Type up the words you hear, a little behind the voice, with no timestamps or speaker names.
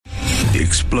the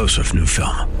explosive new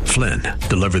film, Flynn,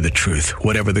 Deliver the Truth,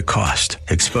 Whatever the Cost,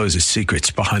 exposes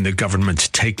secrets behind the government's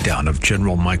takedown of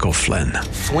General Michael Flynn.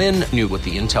 Flynn knew what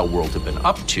the intel world had been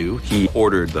up to. He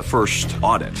ordered the first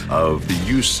audit of the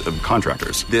use of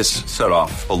contractors. This set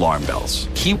off alarm bells.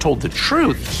 He told the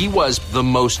truth. He was the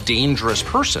most dangerous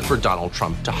person for Donald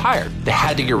Trump to hire. They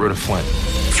had to get rid of Flynn.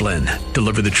 Flynn,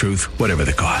 Deliver the Truth, Whatever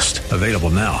the Cost. Available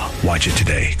now. Watch it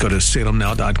today. Go to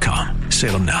salemnow.com.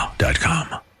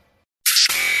 salemnow.com.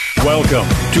 Welcome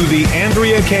to the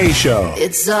Andrea Kaye Show.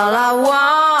 It's all I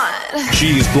want.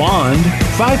 She's blonde,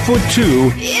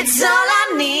 5'2". It's all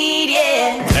I need,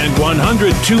 yeah. And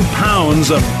 102 pounds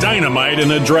of dynamite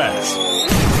in a dress.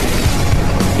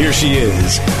 Here she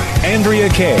is, Andrea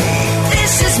Kaye.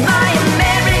 This is my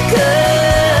America.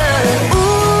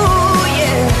 Ooh,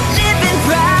 yeah. Living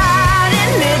proud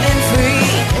and living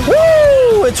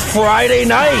free. Woo! It's Friday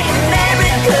night.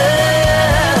 America.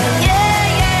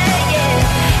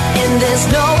 There's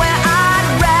nowhere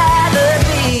I'd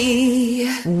rather be.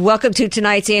 Welcome to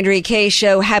tonight's Andrea Kaye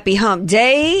Show. Happy Hump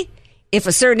Day. If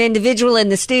a certain individual in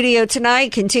the studio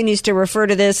tonight continues to refer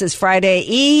to this as Friday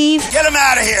Eve, Get him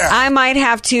out of here. I might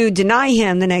have to deny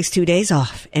him the next 2 days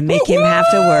off and make him have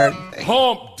to work.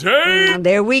 Hump Day.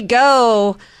 There we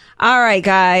go. All right,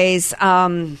 guys.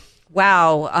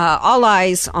 Wow. All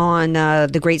eyes on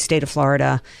the great state of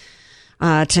Florida.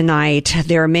 Tonight,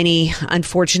 there are many,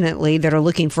 unfortunately, that are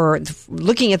looking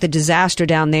at the disaster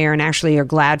down there and actually are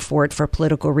glad for it for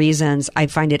political reasons. I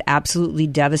find it absolutely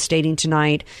devastating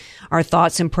tonight. Our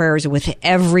thoughts and prayers are with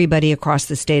everybody across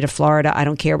the state of Florida. I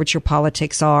don't care what your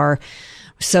politics are.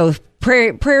 So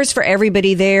prayers for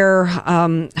everybody there,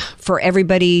 for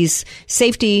everybody's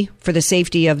safety, for the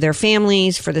safety of their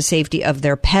families, for the safety of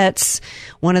their pets.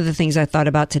 One of the things I thought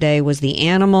about today was the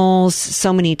animals.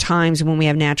 So many times when we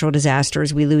have natural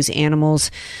disasters, we lose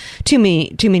animals, too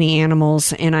many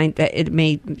animals. And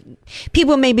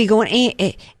people may be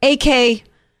going, AK,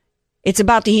 it's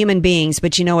about the human beings,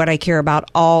 but you know what? I care about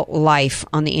all life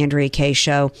on the Andrea Kaye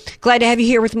Show. Glad to have you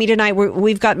here with me tonight.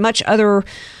 We've got much other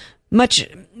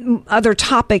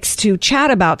topics to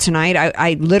chat about tonight.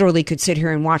 I literally could sit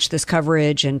here and watch this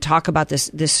coverage and talk about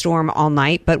this storm all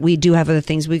night, but we do have other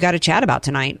things we got to chat about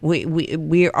tonight.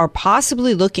 We are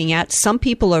possibly looking at, some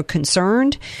people are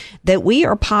concerned that we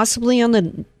are possibly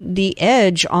on the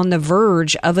edge, on the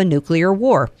verge of a nuclear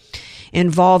war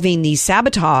involving the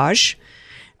sabotage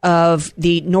of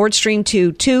the Nord Stream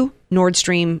 2 Nord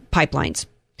Stream pipelines.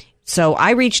 So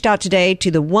I reached out today to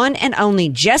the one and only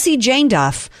Jessie Jane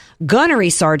Duff,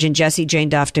 Gunnery Sergeant Jessie Jane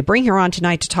Duff, to bring her on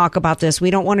tonight to talk about this. We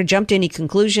don't want to jump to any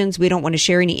conclusions. We don't want to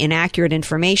share any inaccurate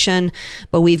information,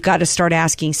 but we've got to start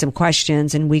asking some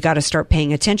questions, and we got to start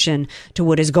paying attention to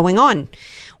what is going on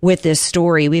with this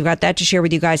story. We've got that to share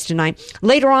with you guys tonight.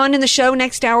 Later on in the show,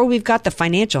 next hour, we've got the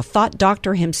financial thought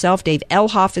doctor himself, Dave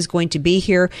Elhoff, is going to be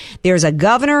here. There's a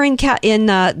governor in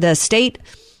the state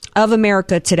of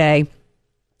America today,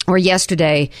 or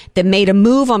yesterday, that made a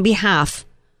move on behalf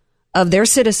of their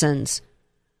citizens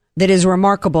that is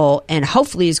remarkable and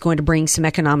hopefully is going to bring some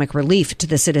economic relief to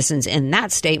the citizens in that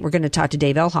state. We're going to talk to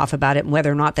Dave Elhoff about it and whether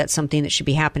or not that's something that should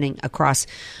be happening across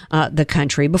the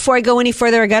country. Before I go any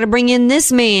further, I got to bring in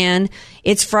this man.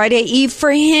 It's Friday Eve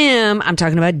for him. I'm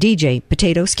talking about DJ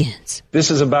Potato Skins.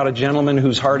 This is about a gentleman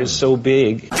whose heart is so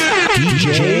big.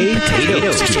 DJ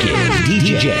Potato Skins.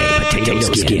 DJ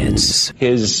Potato Skins.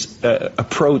 His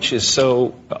approach is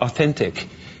so authentic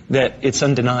that it's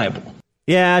undeniable.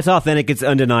 Yeah, it's authentic. It's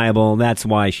undeniable. That's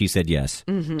why she said yes.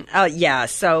 Mm-hmm. Yeah.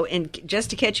 So,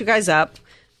 just to catch you guys up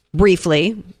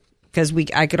briefly, because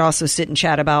I could also sit and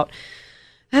chat about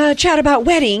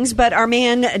weddings, but our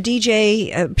man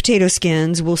DJ Potato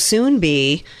Skins will soon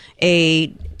be a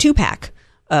 2-pack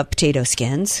of potato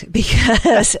skins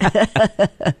because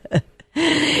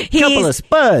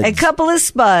a couple of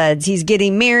spuds. He's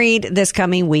getting married this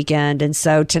coming weekend, and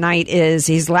so tonight is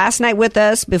his last night with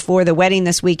us before the wedding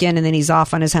this weekend, and then he's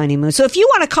off on his honeymoon. So if you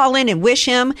want to call in and wish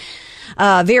him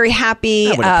very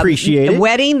happy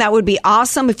wedding, that would be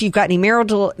awesome. If you've got any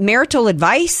marital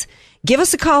advice, give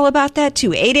us a call about that too.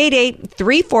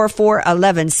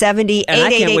 888-344-1170. And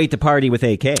I can't wait to party with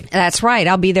AK. That's right.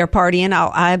 I'll be there partying.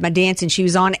 I have my dancing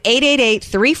shoes on.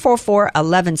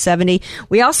 888-344-1170.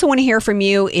 We also want to hear from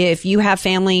you if you have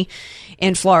family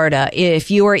in Florida.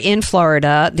 If you are in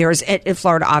Florida,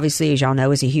 Florida, obviously, as y'all know,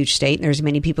 is a huge state. And there's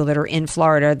many people that are in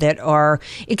Florida that are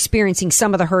experiencing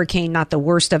some of the hurricane, not the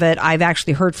worst of it. I've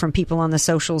actually heard from people on the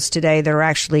socials today that are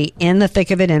actually in the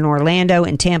thick of it in Orlando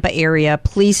and Tampa area.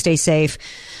 Please stay safe.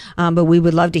 But we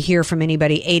would love to hear from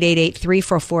anybody.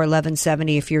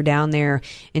 888-344-1170 if you're down there,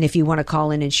 and if you want to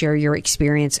call in and share your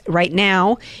experience. Right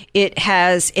now, it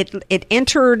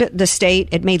entered the state.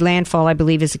 It made landfall, I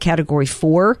believe, as a Category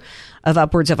 4 of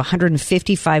upwards of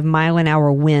 155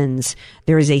 mile-an-hour winds.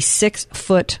 There is a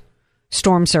 6-foot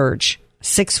storm surge,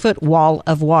 6-foot wall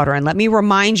of water. And let me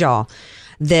remind y'all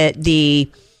that the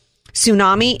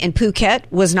tsunami in Phuket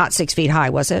was not 6 feet high,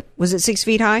 was it? Was it 6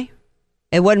 feet high?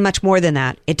 It wasn't much more than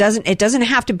that. It doesn't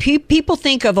have to. People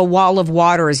think of a wall of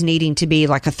water as needing to be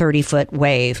like a 30-foot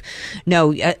wave.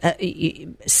 No,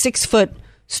 6-foot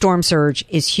storm surge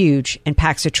is huge and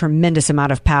packs a tremendous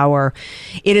amount of power.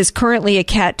 It is currently a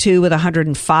Cat 2 with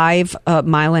 105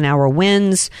 mile-an-hour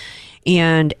winds,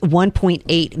 and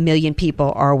 1.8 million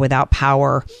people are without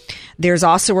power. There's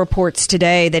also reports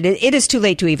today that it is too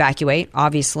late to evacuate,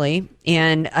 obviously,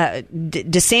 and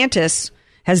DeSantis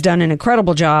has done an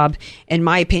incredible job, in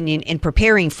my opinion, in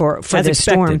preparing for this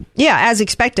storm. Yeah, as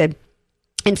expected.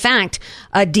 In fact,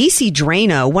 DC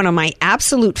Drano, one of my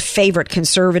absolute favorite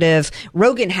conservative,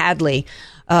 Rogan Hadley,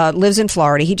 lives in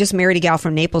Florida. He just married a gal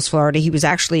from Naples, Florida. He was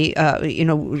actually,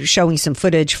 showing some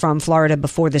footage from Florida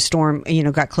before the storm,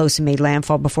 got close and made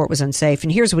landfall, before it was unsafe.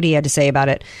 And here's what he had to say about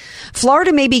it.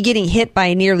 Florida may be getting hit by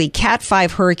a nearly Cat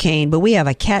 5 hurricane, but we have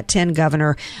a Cat 10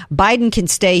 governor. Biden can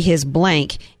stay his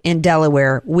blank in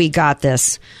Delaware. We got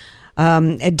this.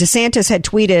 DeSantis had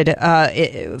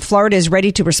tweeted, Florida is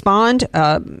ready to respond.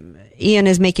 Ian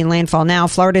is making landfall now.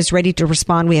 Florida is ready to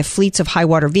respond. We have fleets of high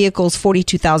water vehicles,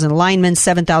 42,000 linemen,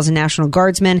 7,000 National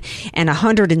Guardsmen, and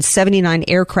 179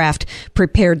 aircraft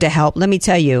prepared to help. Let me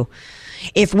tell you,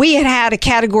 if we had had a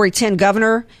Category 10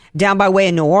 governor down by way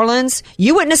of New Orleans,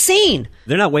 you wouldn't have seen.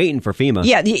 They're not waiting for FEMA.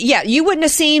 Yeah, you wouldn't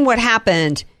have seen what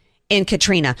happened in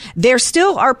Katrina. There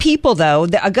still are people, though.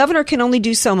 A governor can only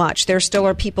do so much. There still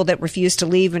are people that refuse to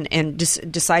leave and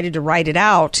decided to ride it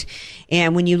out.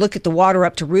 And when you look at the water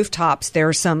up to rooftops,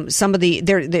 there's I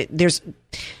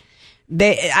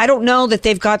don't know that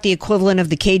they've got the equivalent of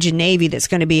the Cajun Navy that's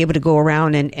going to be able to go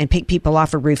around and pick people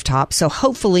off a rooftop. So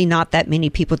hopefully not that many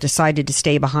people decided to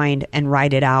stay behind and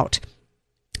ride it out.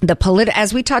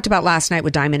 As we talked about last night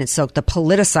with Diamond and Silk, the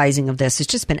politicizing of this has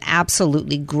just been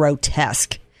absolutely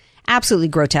grotesque. Absolutely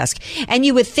grotesque. And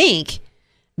you would think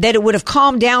that it would have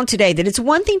calmed down today, that it's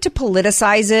one thing to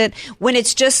politicize it when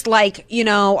it's just like,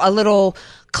 a little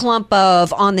clump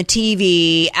of on the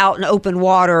TV out in open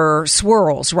water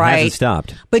swirls, right? It hasn't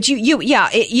stopped. But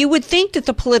you would think that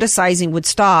the politicizing would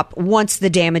stop once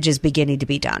the damage is beginning to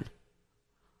be done.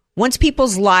 Once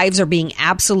people's lives are being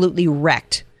absolutely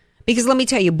wrecked. Because let me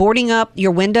tell you, boarding up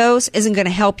your windows isn't going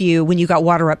to help you when you got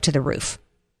water up to the roof,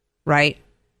 right?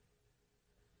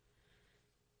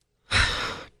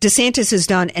 DeSantis has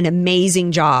done an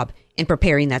amazing job in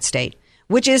preparing that state,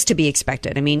 which is to be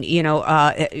expected. I mean,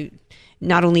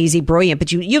 not only is he brilliant,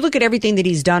 but you look at everything that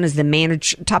he's done as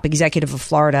the top executive of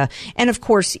Florida, and of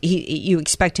course, you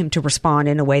expect him to respond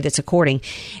in a way that's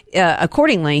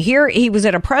accordingly. Here, he was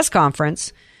at a press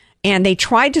conference, and a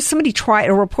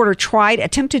reporter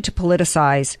attempted to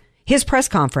politicize his press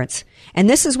conference, and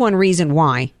this is one reason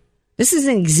why. This is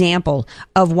an example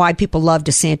of why people love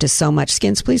DeSantis so much.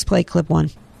 Skins, please play clip 1.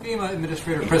 FEMA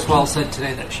Administrator Chris Wells said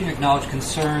today that she acknowledged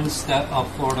concerns that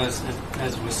Florida,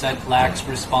 as was said, lacks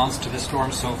response to the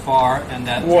storm so far, and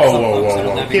that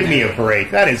Whoa. Give me a break.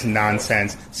 That is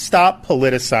nonsense. Stop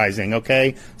politicizing,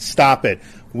 okay? Stop it.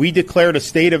 We declared a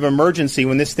state of emergency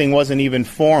when this thing wasn't even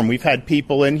formed. We've had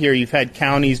people in here. You've had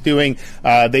counties they've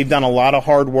done a lot of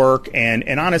hard work. And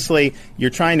honestly, you're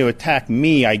trying to attack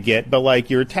me, I get, but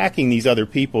you're attacking these other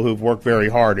people who've worked very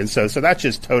hard. And so that's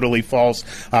just totally false.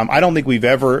 I don't think we've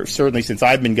ever, certainly since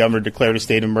I've been governor, declared a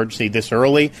state of emergency this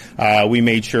early. We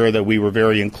made sure that we were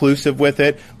very inclusive with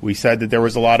it. We said that there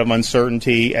was a lot of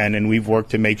uncertainty, and we've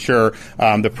worked to make sure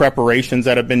the preparations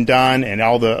that have been done and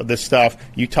all the stuff,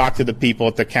 you talk to the people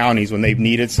at the counties when they've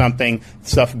needed something,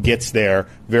 stuff gets there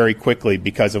very quickly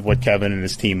because of what Kevin and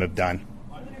his team have done.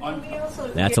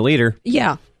 That's a leader.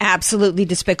 Yeah, absolutely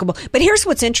despicable. But here's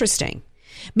what's interesting.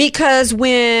 Because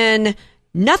when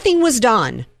nothing was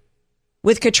done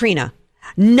with Katrina,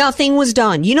 nothing was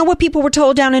done. You know what people were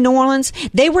told down in New Orleans?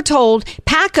 They were told,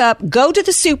 pack up, go to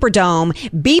the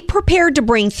Superdome, be prepared to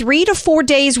bring 3 to 4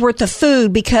 days worth of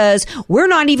food because we're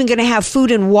not even going to have food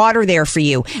and water there for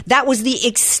you. That was the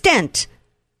extent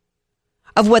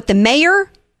of what the mayor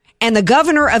and the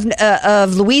governor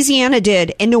of Louisiana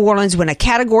did in New Orleans when a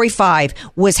Category 5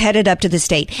 was headed up to the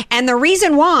state. And the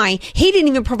reason why he didn't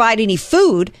even provide any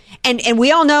food, and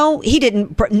we all know he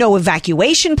didn't, no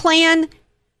evacuation plan.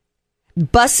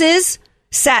 Buses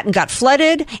sat and got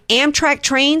flooded. Amtrak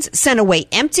trains sent away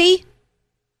empty.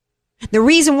 The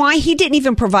reason why he didn't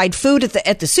even provide food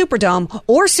at the Superdome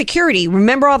or security,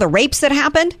 remember all the rapes that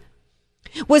happened?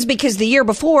 Was because the year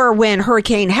before, when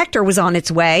Hurricane Hector was on its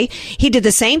way, he did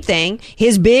the same thing.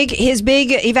 His big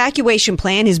evacuation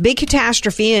plan, his big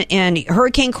catastrophe and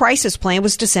hurricane crisis plan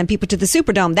was to send people to the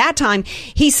Superdome. That time,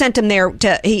 he sent them there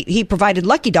he provided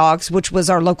Lucky Dogs, which was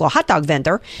our local hot dog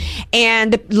vendor,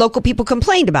 and the local people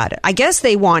complained about it. I guess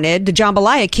they wanted the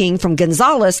Jambalaya King from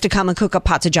Gonzales to come and cook up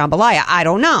pots of jambalaya. I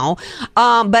don't know.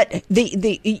 But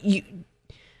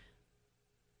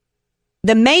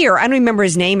the mayor, I don't remember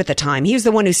his name at the time. He was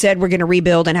the one who said we're going to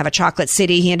rebuild and have a chocolate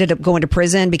city. He ended up going to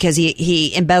prison because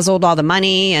he embezzled all the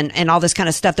money and all this kind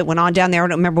of stuff that went on down there. I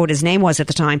don't remember what his name was at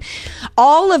the time.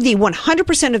 All of the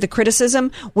 100% of the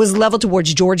criticism was leveled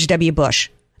towards George W.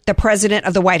 Bush, the president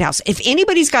of the White House. If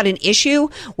anybody's got an issue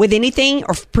with anything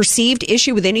or perceived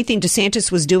issue with anything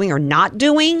DeSantis was doing or not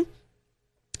doing,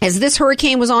 as this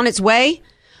hurricane was on its way,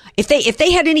 if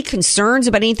they had any concerns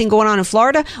about anything going on in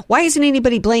Florida, why isn't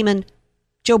anybody blaming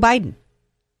Joe Biden?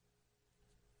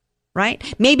 Right?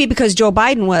 Maybe because Joe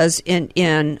Biden was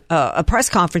in a press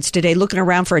conference today looking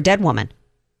around for a dead woman.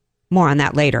 More on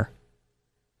that later.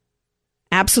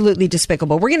 Absolutely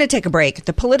despicable. We're going to take a break.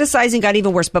 The politicizing got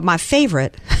even worse, but my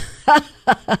favorite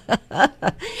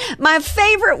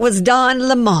was Don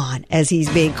Lemon, as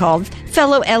he's being called,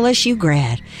 fellow LSU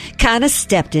grad. Kind of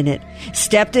stepped in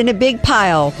a big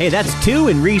pile. Hey, that's 2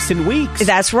 in recent weeks.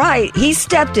 That's right. He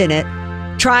stepped in it,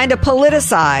 trying to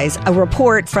politicize a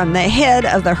report from the head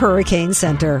of the Hurricane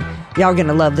Center. Y'all are going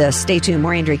to love this. Stay tuned.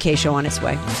 More Andrea Kaye Show on its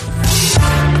way.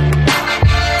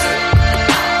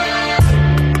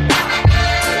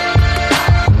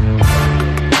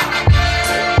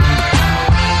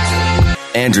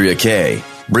 Andrea Kaye,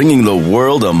 bringing the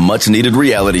world a much-needed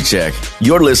reality check.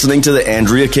 You're listening to The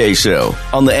Andrea Kaye Show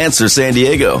on The Answer San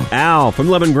Diego. Al from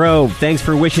Lemon Grove, thanks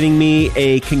for wishing me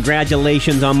a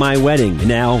congratulations on my wedding. And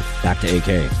now, back to AK.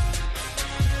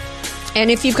 And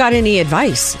if you've got any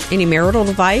advice, any marital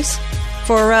advice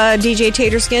for DJ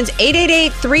Taterskins,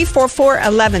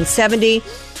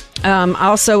 888-344-1170.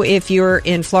 Also, if you're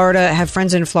in Florida, have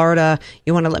friends in Florida,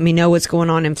 you want to let me know what's going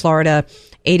on in Florida,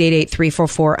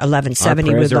 888-344-1170. Our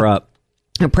prayers are up.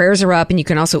 Our prayers are up, and you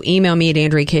can also email me at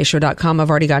AndreaKayeShow.com.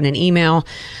 I've already gotten an email.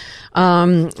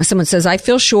 Someone says, I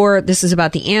feel sure this is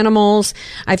about the animals.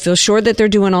 I feel sure that they're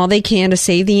doing all they can to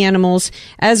save the animals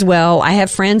as well. I have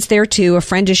friends there too. A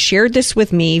friend just shared this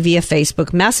with me via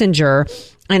Facebook Messenger,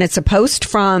 and it's a post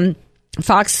from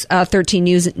Fox 13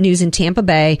 News in Tampa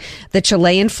Bay. The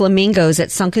Chilean flamingos at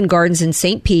Sunken Gardens in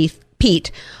St.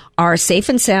 Pete are safe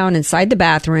and sound inside the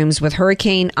bathrooms with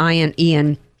Hurricane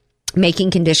Ian making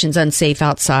conditions unsafe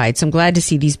outside. So I'm glad to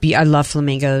see these. I love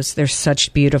flamingos. They're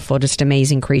such beautiful, just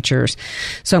amazing creatures.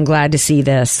 So I'm glad to see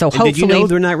this. So and hopefully, did you know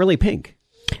they're not really pink?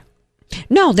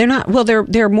 No, they're not. Well,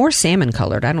 they're more salmon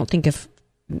colored. I don't think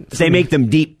they make them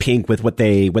deep pink with what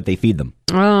they feed them.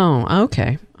 Oh,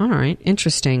 okay. All right.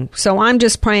 Interesting. So I'm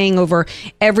just praying over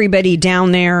everybody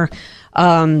down there.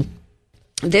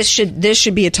 This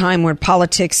should be a time where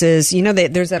politics is,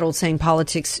 there's that old saying,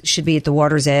 politics should be at the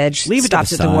water's edge. Leave it stops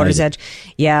to the at the side. water's edge.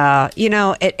 Yeah.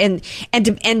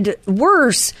 And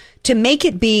worse,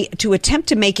 to attempt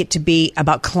to make it to be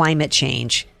about climate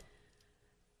change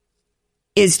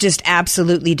is just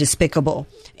absolutely despicable.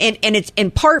 And it's in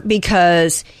part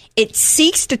because it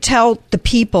seeks to tell the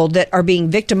people that are being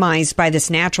victimized by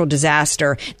this natural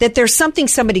disaster that there's something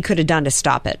somebody could have done to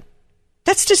stop it.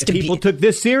 That's just if people took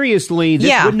this seriously,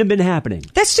 this wouldn't have been happening.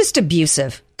 That's just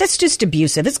abusive.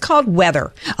 It's called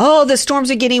weather. Oh, the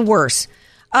storms are getting worse.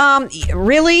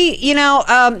 Really?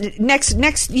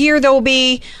 Next year there will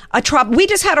be a we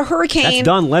just had a hurricane. That's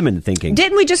Don Lemon thinking.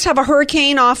 Didn't we just have a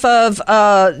hurricane off of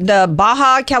the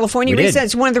Baja California region?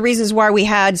 It's one of the reasons why we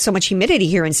had so much humidity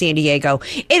here in San Diego.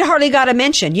 It hardly got a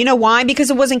mention. You know why? Because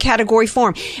it wasn't Category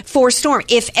 4 storm.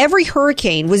 If every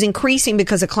hurricane was increasing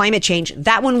because of climate change,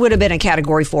 that one would have been a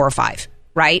Category 4 or 5.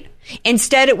 Right?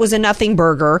 Instead, it was a nothing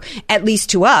burger, at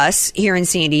least to us here in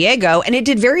San Diego, and it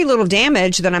did very little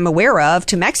damage that I'm aware of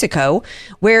to Mexico,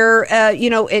 where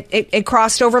it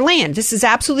crossed over land. This is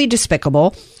absolutely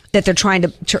despicable that they're trying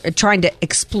to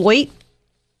exploit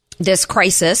this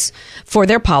crisis for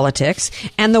their politics.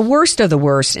 And the worst of the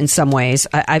worst, in some ways,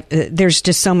 there's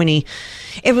just so many.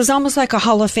 It was almost like a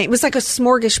Hall of Fame. It was like a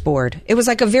smorgasbord. It was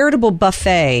like a veritable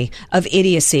buffet of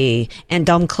idiocy and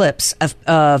dumb clips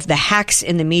of the hacks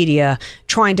in the media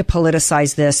trying to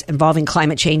politicize this involving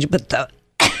climate change. But the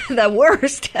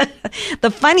worst, the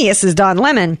funniest is Don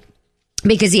Lemon,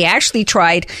 because he actually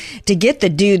tried to get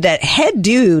the head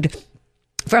dude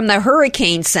from the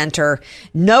Hurricane Center,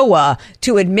 NOAA,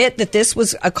 to admit that this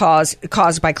was a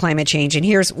caused by climate change. And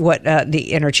here's what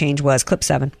the interchange was. Clip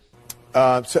 7.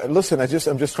 So listen, I'm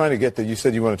just trying to get that. You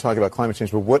said you want to talk about climate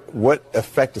change, but what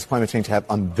effect does climate change have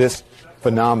on this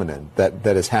phenomenon that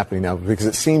is happening now? Because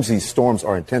it seems these storms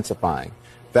are intensifying.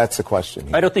 That's the question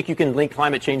here. I don't think you can link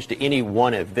climate change to any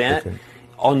one event. Okay.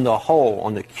 On the whole,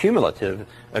 on the cumulative,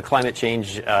 climate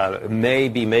change may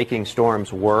be making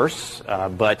storms worse,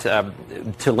 but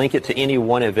to link it to any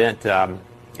one event,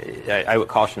 I would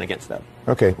caution against that.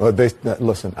 Okay. Well,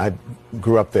 listen, I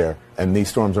grew up there, and these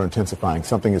storms are intensifying.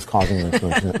 Something is causing them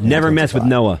to Never mess with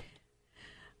Noah.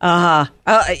 And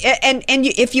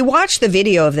if you watch the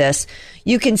video of this,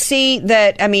 you can see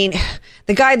that, I mean,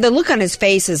 the look on his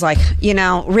face is like,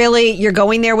 really, you're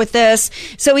going there with this?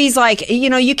 So he's like,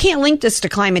 you can't link this to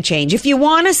climate change. If you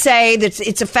want to say that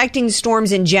it's affecting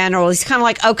storms in general, he's kind of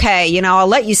like, okay, I'll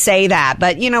let you say that.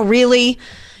 But, really,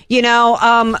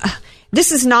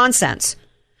 this is nonsense.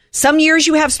 Some years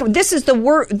you have, some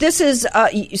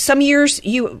years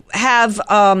you have,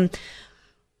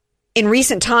 in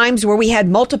recent times where we had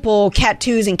multiple Cat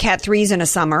 2s and Cat 3s in a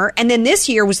summer. And then this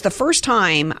year was the first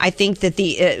time, I think,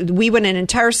 that we went an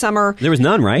entire summer. There was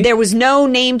none, right? There was no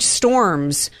named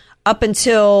storms up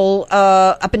until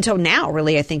now,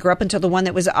 really, I think, or up until the one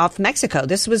that was off Mexico.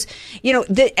 This was,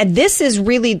 and this is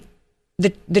really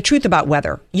the truth about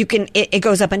weather. It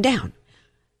goes up and down.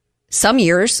 Some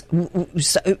years,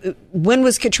 when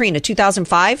was Katrina?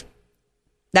 2005?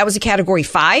 That was a Category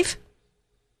 5?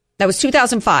 That was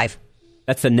 2005.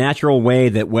 That's the natural way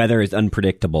that weather is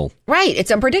unpredictable. Right.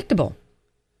 It's unpredictable.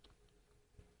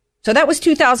 So that was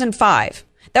 2005.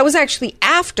 That was actually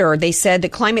after they said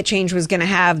that climate change was going to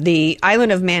have the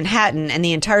island of Manhattan and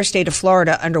the entire state of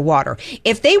Florida underwater.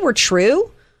 If they were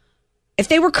true, if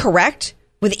they were correct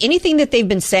with anything that they've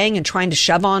been saying and trying to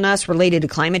shove on us related to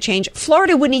climate change,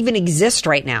 Florida wouldn't even exist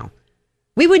right now.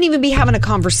 We wouldn't even be having a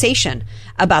conversation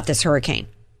about this hurricane.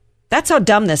 That's how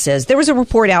dumb this is. There was a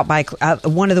report out by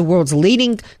one of the world's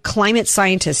leading climate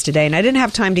scientists today, and I didn't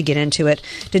have time to get into it,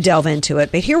 to delve into it.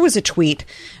 But here was a tweet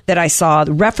that I saw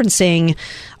referencing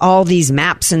all these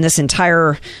maps and this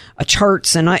entire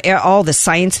charts and all the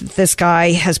science that this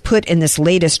guy has put in this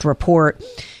latest report.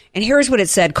 And here's what it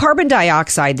said. Carbon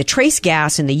dioxide, the trace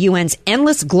gas in the UN's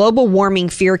endless global warming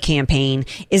fear campaign,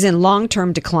 is in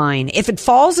long-term decline. If it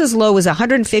falls as low as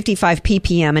 155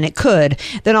 ppm, and it could,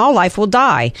 then all life will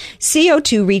die.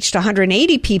 CO2 reached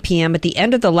 180 ppm at the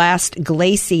end of the last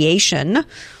glaciation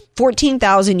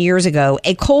 14,000 years ago.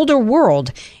 A colder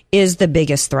world is the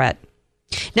biggest threat.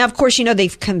 Now, of course,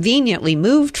 they've conveniently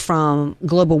moved from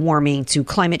global warming to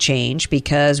climate change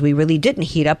because we really didn't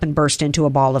heat up and burst into a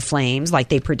ball of flames like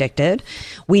they predicted.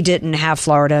 We didn't have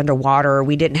Florida underwater.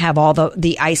 We didn't have all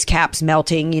the ice caps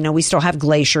melting. We still have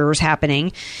glaciers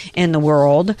happening in the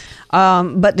world.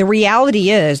 But the reality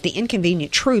is, the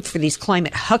inconvenient truth for these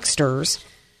climate hucksters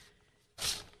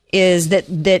is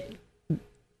that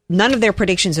none of their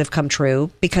predictions have come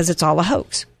true because it's all a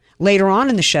hoax. Later on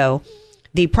in the show,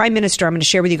 the Prime Minister, I'm going to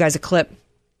share with you guys a clip.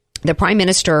 The Prime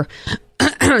Minister,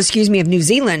 of New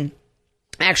Zealand,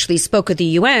 actually spoke at the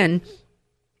UN,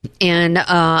 and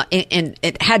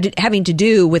it had having to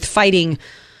do with fighting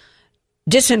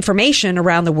disinformation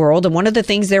around the world. And one of the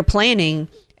things they're planning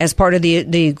as part of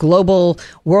the global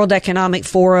World Economic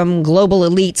Forum, global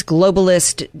elites,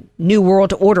 globalist New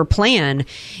World Order plan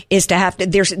is to have to,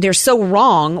 they're so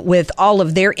wrong with all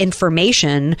of their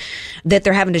information that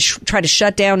they're having to try to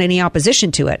shut down any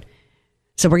opposition to it.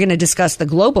 So we're going to discuss the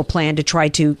global plan to try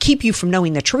to keep you from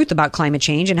knowing the truth about climate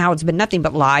change and how it's been nothing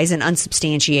but lies and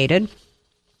unsubstantiated.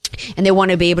 And they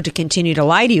want to be able to continue to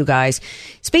lie to you guys.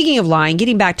 Speaking of lying,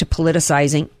 getting back to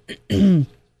politicizing,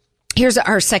 here's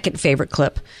our second favorite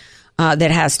clip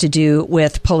that has to do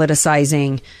with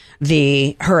politicizing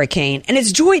the hurricane. And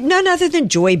it's none other than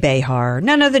Joy Behar.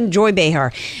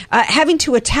 Having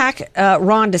to attack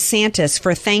Ron DeSantis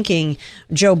for thanking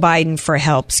Joe Biden for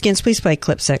help. Skins, please play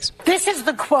clip 6. This is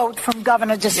the quote from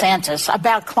Governor DeSantis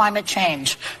about climate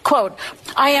change. Quote,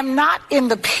 I am not in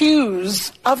the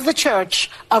pews of the church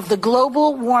of the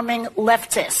global warming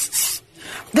leftists.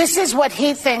 This is what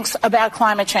he thinks about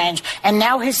climate change. And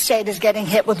now his state is getting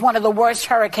hit with one of the worst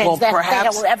hurricanes that they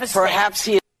will ever see. Perhaps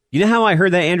he. You know how I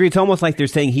heard that, Andrew? It's almost like they're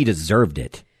saying he deserved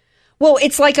it. Well,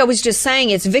 it's like I was just saying,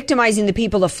 it's victimizing the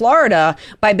people of Florida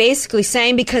by basically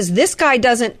saying, because this guy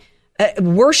doesn't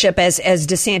worship, as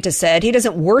DeSantis said, he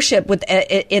doesn't worship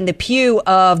in the pew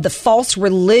of the false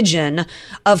religion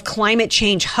of climate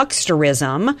change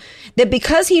hucksterism, that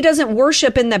because he doesn't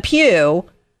worship in the pew,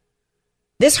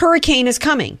 this hurricane is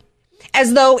coming.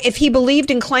 As though if he believed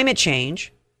in climate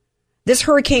change, this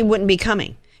hurricane wouldn't be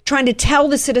coming. Trying to tell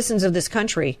the citizens of this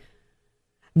country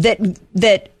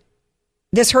that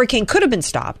this hurricane could have been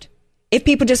stopped if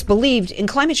people just believed in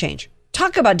climate change.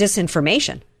 Talk about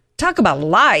disinformation. Talk about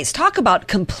lies. Talk about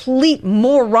complete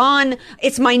moron.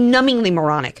 It's mind-numbingly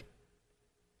moronic.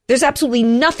 There's absolutely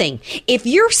nothing. If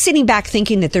you're sitting back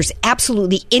thinking that there's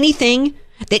absolutely anything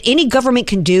that any government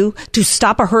can do to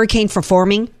stop a hurricane from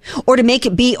forming or to make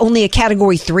it be only a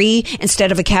category 3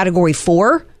 instead of a category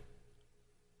 4,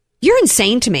 you're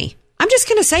insane to me. I'm just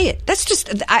going to say it. That's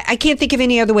just, I can't think of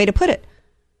any other way to put it.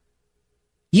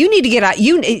 You need to get out.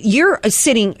 You're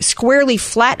sitting squarely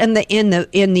flat in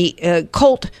the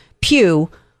cult pew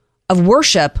of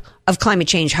worship of climate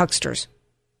change hucksters.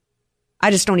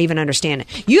 I just don't even understand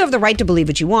it. You have the right to believe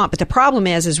what you want, but the problem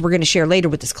is we're going to share later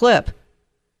with this clip.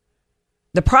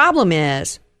 The problem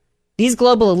is these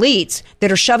global elites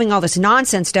that are shoving all this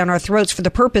nonsense down our throats for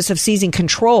the purpose of seizing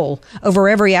control over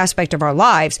every aspect of our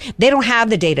lives. They don't have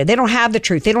the data. They don't have the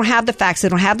truth. They don't have the facts. They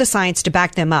don't have the science to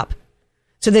back them up.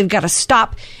 So they've got to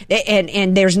stop.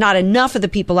 And there's not enough of the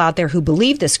people out there who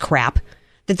believe this crap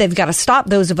that they've got to stop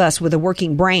those of us with a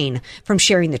working brain from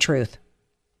sharing the truth.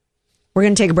 We're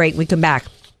going to take a break. We come back.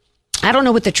 I don't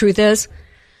know what the truth is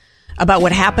about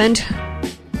what happened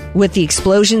with the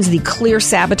explosions, the clear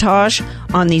sabotage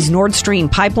on these Nord Stream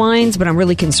pipelines, but I'm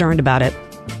really concerned about it.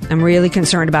 I'm really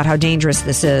concerned about how dangerous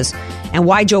this is and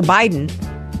why Joe Biden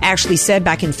actually said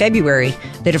back in February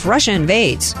that if Russia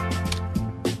invades,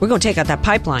 we're going to take out that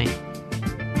pipeline.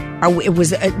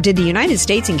 Did the United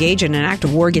States engage in an act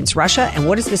of war against Russia? And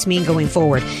what does this mean going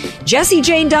forward? Jesse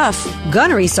Jane Duff,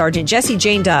 Gunnery Sergeant Jesse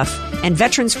Jane Duff, and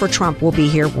Veterans for Trump will be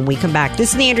here when we come back.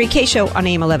 This is the Andrea Kaye Show on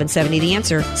AM 1170, The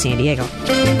Answer, San Diego.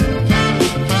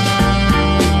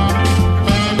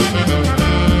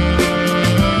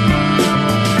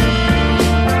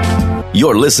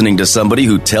 You're listening to somebody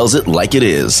who tells it like it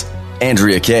is.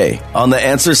 Andrea Kaye on The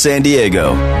Answer San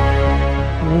Diego.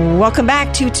 Welcome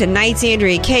back to tonight's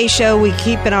Andrea Kaye Show. We're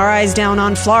keeping our eyes down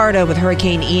on Florida with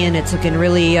Hurricane Ian. It's looking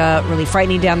really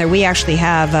frightening down there. We actually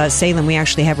have, Salem, we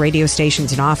actually have radio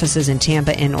stations and offices in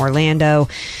Tampa and Orlando.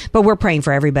 But we're praying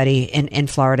for everybody in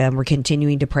Florida, and we're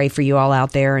continuing to pray for you all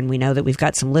out there. And we know that we've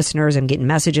got some listeners. I'm getting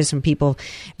messages from people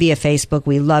via Facebook.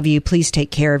 We love you. Please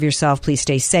take care of yourself. Please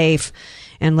stay safe.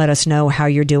 And let us know how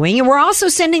you're doing. And we're also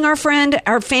sending our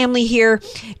family here,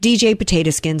 DJ Potato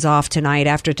Skins, off tonight.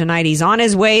 After tonight, he's on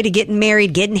his way to getting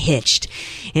married, getting hitched.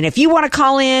 And if you want to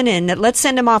call in, and let's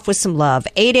send him off with some love,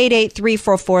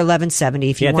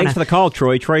 888-344-1170. Thanks for the call,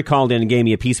 Troy. Troy called in and gave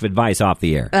me a piece of advice off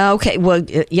the air. Okay, well,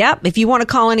 yeah. If you want to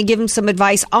call in and give him some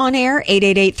advice on air,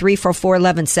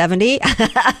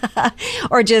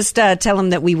 888-344-1170. Or just tell him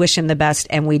that we wish him the best,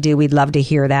 and we do. We'd love to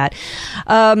hear that.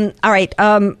 All right.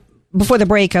 Before the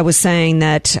break, I was saying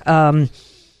that I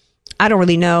don't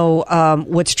really know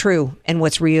what's true and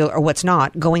what's real or what's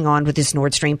not going on with this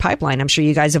Nord Stream pipeline. I'm sure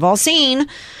you guys have all seen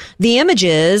the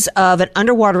images of an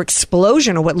underwater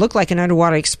explosion, or what looked like an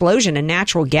underwater explosion, and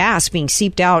natural gas being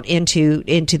seeped out into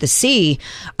the sea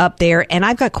up there. And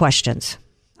I've got questions.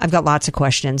 I've got lots of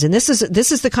questions. And this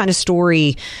is the kind of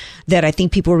story that I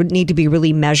think people need to be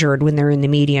really measured when they're in the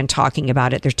media and talking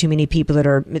about it. There's too many people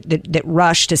that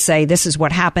rush to say, this is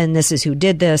what happened, this is who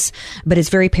did this, but it's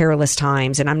very perilous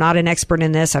times. And I'm not an expert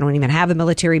in this. I don't even have a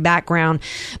military background,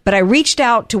 but I reached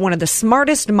out to one of the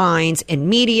smartest minds in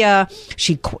media.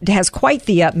 She has quite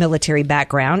the military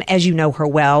background, as you know her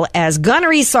well, as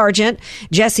Gunnery Sergeant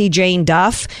Jesse Jane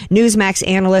Duff, Newsmax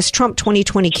analyst, Trump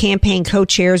 2020 campaign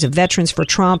co-chairs of Veterans for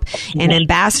Trump, and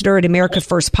ambassador at America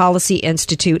First Policy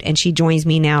Institute. And she joins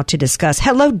me now to discuss.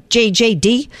 Hello,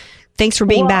 JJD. Thanks for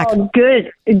being back.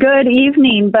 Good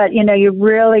evening. But, you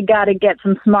really got to get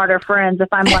some smarter friends if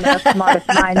I'm one of the smartest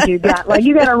minds you got. Like,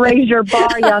 you got to raise your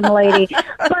bar, young lady.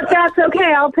 But that's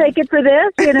okay. I'll take it for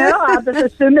this. I'll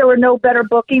just assume there were no better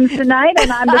bookings tonight,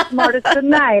 and I'm the smartest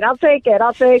tonight. I'll take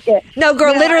it. No,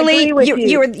 girl, literally,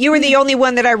 you were the only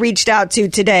one that I reached out to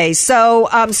today. So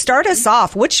start us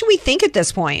off. What should we think at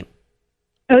this point?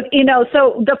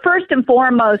 So the first and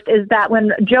foremost is that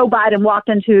when Joe Biden walked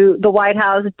into the White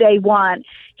House day one,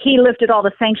 he lifted all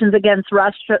the sanctions against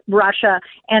Russia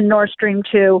and Nord Stream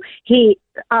 2. He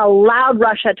allowed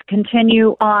Russia to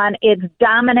continue on its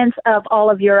dominance of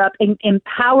all of Europe, and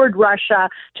empowered Russia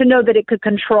to know that it could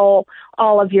control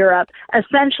all of Europe,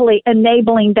 essentially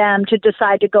enabling them to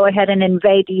decide to go ahead and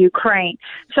invade Ukraine.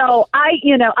 So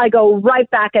I go right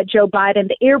back at Joe Biden,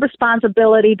 the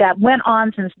irresponsibility that went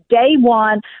on since day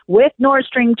one with Nord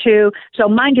Stream 2. So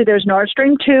mind you, there's Nord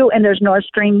Stream 2 and there's Nord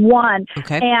Stream 1.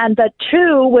 Okay. And the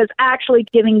 2 was actually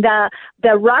giving the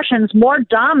Russians more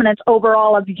dominance over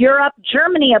all of Europe.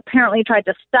 Germany apparently tried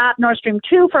to stop Nord Stream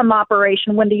 2 from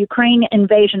operation when the Ukraine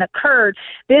invasion occurred.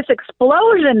 This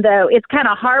explosion, though, it's kind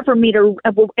of hard for me to,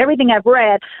 everything I've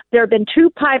read, there have been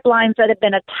 2 pipelines that have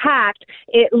been attacked.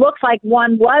 It looks like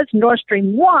one was Nord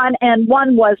Stream 1 and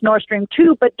one was Nord Stream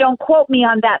 2, but don't quote me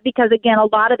on that because, again, a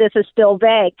lot of this is still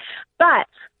vague. But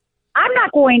I'm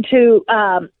not going to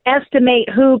estimate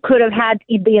who could have had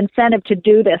the incentive to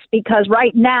do this, because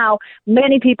right now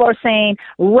many people are saying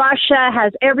Russia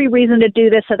has every reason to do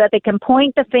this so that they can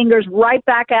point the fingers right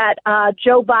back at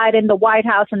Joe Biden, the White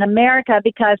House, and America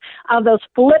because of those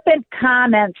flippant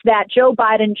comments that Joe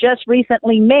Biden just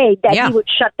recently made that he would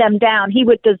shut them down, he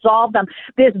would dissolve them.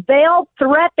 This veiled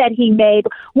threat that he made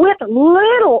with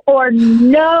little or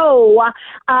no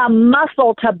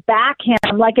muscle to back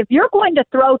him. Like, if you're going to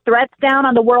throw threats down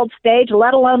on the world stage,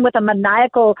 let alone with a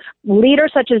maniacal leader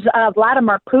such as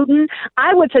Vladimir Putin,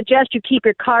 I would suggest you keep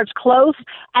your cards close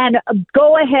and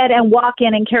go ahead and walk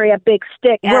in and carry a big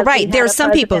stick. Well, right. There are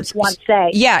some people.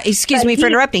 Say. Yeah, excuse me for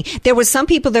interrupting. There was some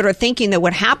people that are thinking that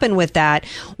what happened with that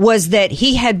was that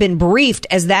he had been briefed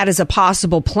as that is a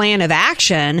possible plan of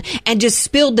action and just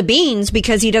spilled the beans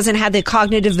because he doesn't have the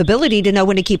cognitive ability to know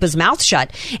when to keep his mouth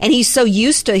shut. And he's so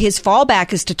used to his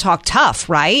fallback is to talk tough,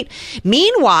 right?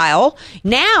 Meanwhile,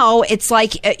 now it's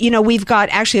like, we've got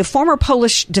actually a former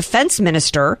Polish defense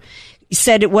minister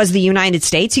said it was the United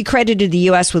States. He credited the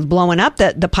U.S. with blowing up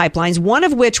the pipelines, one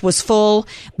of which was full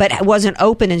but wasn't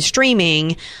open and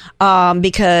streaming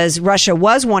because Russia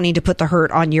was wanting to put the hurt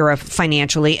on Europe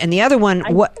financially, and the other one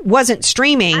wasn't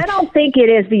streaming. I don't think it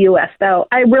is the U.S., though.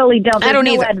 I really don't. There's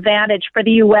no advantage for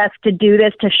the U.S. to do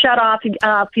this, to shut off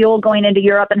fuel going into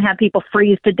Europe and have people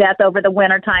freeze to death over the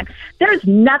wintertime. There's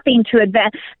nothing to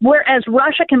advance, whereas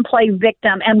Russia can play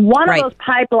victim, and one of those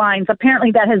pipelines,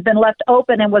 apparently that has been left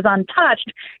open and was untouched,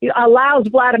 allows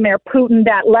Vladimir Putin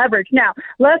that leverage. Now,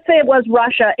 let's say it was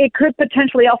Russia. It could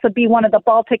potentially also be one of the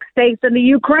Baltic states and the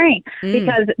Ukraine,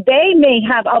 because they may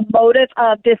have a motive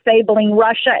of disabling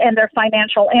Russia and their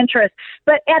financial interests.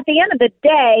 But at the end of the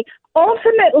day,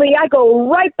 ultimately, I go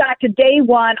right back to day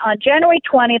one on January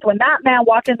 20th when that man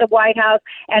walked into the White House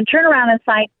and turned around and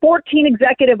signed 14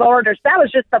 executive orders. That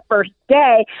was just the first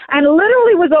day, and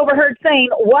literally was overheard saying,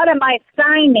 "What am I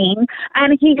signing?"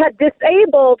 And he had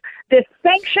disabled the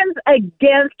sanctions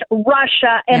against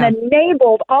Russia and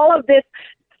enabled all of this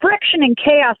friction and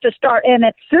chaos to start. And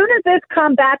as soon as this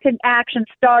combatant action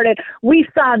started, we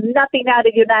saw nothing out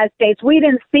of the United States. We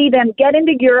didn't see them get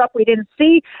into Europe. We didn't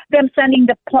see them sending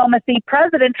diplomacy.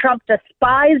 President Trump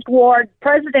despised war.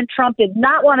 President Trump did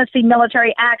not want to see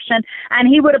military action, and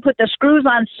he would have put the screws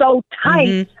on so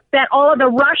tight that all of the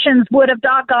Russians would have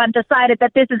doggone decided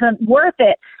that this isn't worth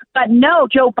it. But no,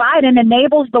 Joe Biden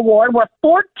enables the war. We're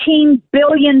 $14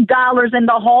 billion in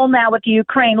the hole now with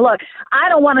Ukraine. Look, I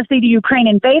don't want to see the Ukraine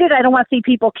invaded. I don't want to see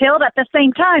people killed. At the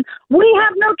same time, we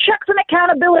have no checks and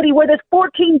accountability where this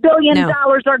 $14 billion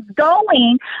are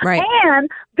going. Right. And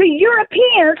the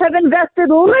Europeans have invested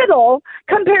little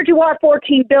compared to our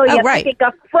 $14 billion. Oh, right. I think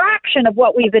a fraction of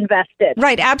what we've invested.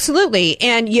 Right, absolutely.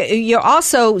 And you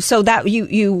also, so that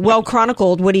you well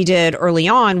chronicled what he did early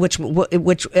on, which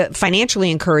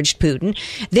financially encouraged Putin.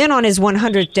 Then on his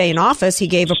 100th day in office, he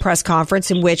gave a press conference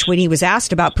in which, when he was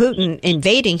asked about Putin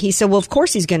invading, he said, well, of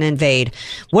course he's going to invade.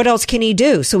 What else can he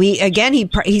do? So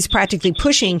he's practically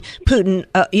pushing Putin,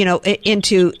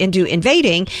 into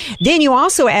invading. Then you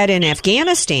also add in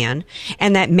Afghanistan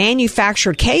and that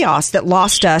manufactured chaos that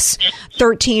lost us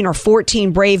 13 or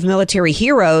 14 brave military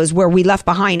heroes, where we left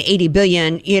behind $80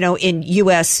 billion, in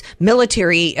U.S.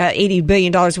 military, $80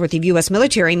 billion worth of U.S.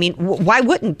 military. I mean, why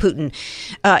wouldn't Putin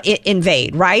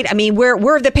invade, right? I mean,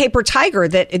 we're the paper tiger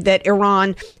that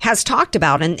Iran has talked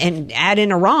about, and add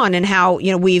in Iran and how,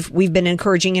 we've been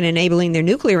encouraging and enabling their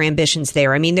nuclear ambitions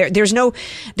there. I mean, there's no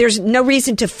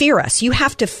reason to fear us.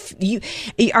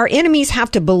 Our enemies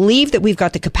have to believe that we've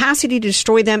got the capacity to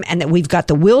destroy them and that we've got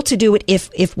the will to do it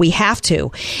if we have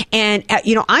to. And,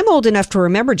 I'm old enough to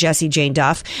remember, Jesse Jane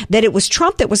Duff, that it was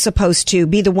Trump that was supposed to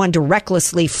be the one to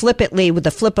recklessly, flippantly, with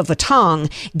the flip of a tongue,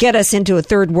 get us into a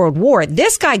third world war.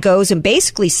 This guy goes and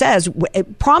basically says,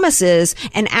 promises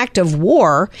an act of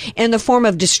war in the form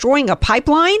of destroying a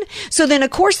pipeline. So then,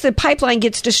 of course, the pipeline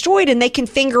gets destroyed and they can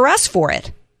finger us for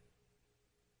it.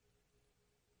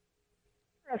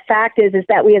 The fact is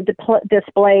that we have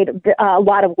displayed a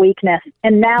lot of weakness.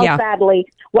 And now, sadly,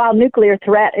 while nuclear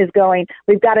threat is going,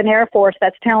 we've got an Air Force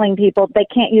that's telling people they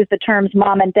can't use the terms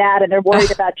mom and dad, and they're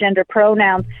worried about gender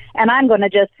pronouns. And I'm going to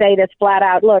just say this flat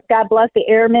out. Look, God bless the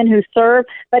airmen who serve,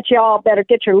 but y'all better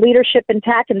get your leadership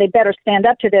intact, and they better stand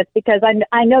up to this, because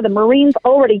I know the Marines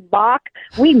already mock.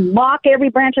 We mock every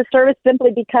branch of service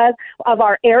simply because of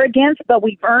our arrogance, but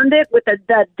we've earned it with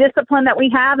the discipline that we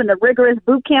have and the rigorous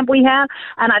boot camp we have.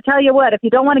 And I tell you what, if you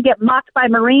don't want to get mocked by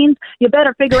Marines, you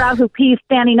better figure out who pees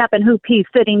standing up and who pees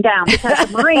sitting down, because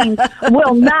the Marines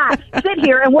will not sit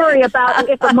here and worry about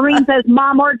if a Marine says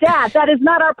mom or dad. That is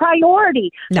not our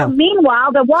priority. No. So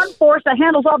meanwhile, the one force that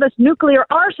handles all this nuclear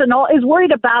arsenal is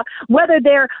worried about whether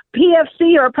they're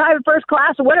PFC or private first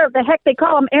class or whatever the heck they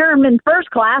call them, airman first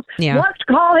class, wants to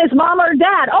call his mom or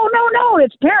dad. Oh, no,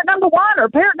 it's parent number one or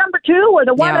parent number two, or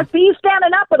the one that pees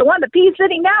standing up or the one that pees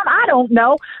sitting down. I don't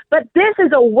know. But this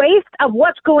is a waste of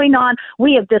what's going on.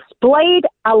 We have displayed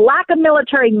a lack of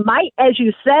military might, as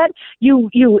you said. You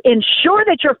ensure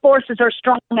that your forces are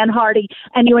strong and hardy,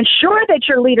 and you ensure that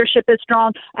your leadership is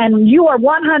strong, and you are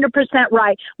 100%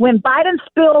 right. When Biden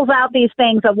spills out these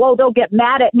things of, well, they'll get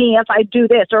mad at me if I do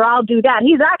this or I'll do that,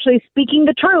 he's actually speaking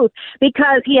the truth,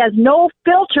 because he has no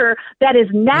filter that is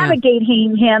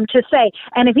navigating him to say.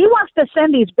 And if he wants to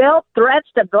send these veiled threats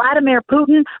to Vladimir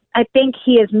Putin, I think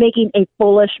he is making a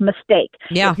foolish mistake.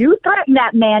 Yeah. If you threaten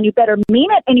that man, you better mean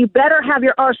it, and you better have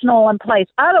your arsenal in place.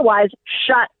 Otherwise,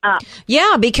 shut up.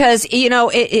 Yeah, because,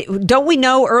 don't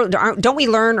we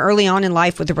learn early on in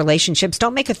life with the relationships,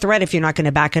 don't make a threat if you're not going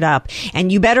to back it up.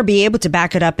 And you better be able to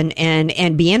back it up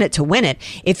and be in it to win it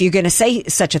if you're going to say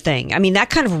such a thing. I mean, that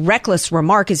kind of reckless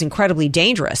remark is incredibly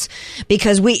dangerous,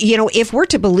 because if we're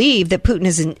to believe that Putin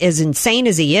is as insane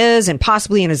as he is, and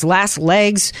possibly in his last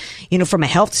legs, from a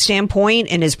health standpoint,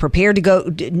 and is prepared to go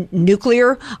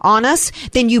nuclear on us,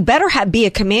 then you better be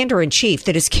a commander in chief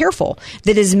that is careful,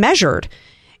 that is measured,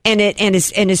 and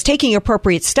is taking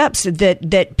appropriate steps.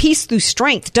 That peace through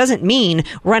strength doesn't mean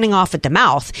running off at the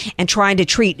mouth and trying to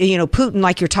treat Putin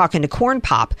like you're talking to corn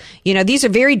pop. These are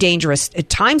very dangerous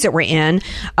times that we're in.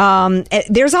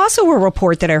 There's also a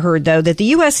report that I heard, though, that the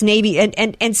U.S. Navy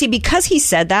and see, because he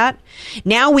said that,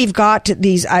 now we've got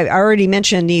these. I already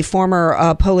mentioned the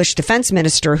former Polish defense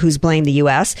minister who's blamed the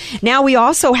U.S. Now we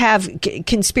also have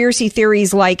conspiracy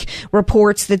theories like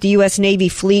reports that the U.S. Navy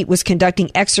fleet was conducting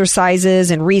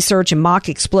exercises and research and mock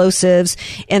explosives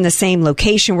in the same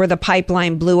location where the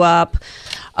pipeline blew up.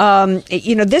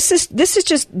 This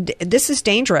is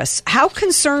dangerous. How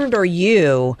concerned are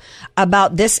you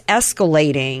about this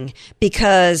escalating,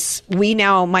 because we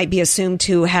now might be assumed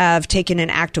to have taken an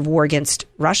act of war against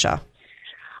Russia?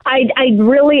 I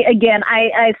really, again,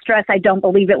 I stress I don't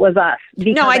believe it was us.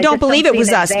 No, I don't believe it was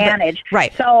us. Advantage.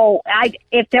 Right. So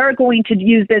if they're going to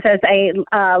use this as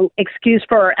a excuse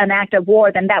for an act of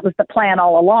war, then that was the plan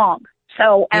all along.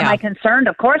 So am I concerned?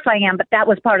 Of course I am, but that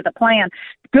was part of the plan.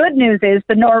 Good news is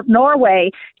the Norway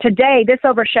today, this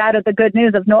overshadowed the good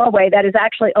news of Norway that has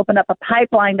actually opened up a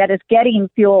pipeline that is getting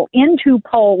fuel into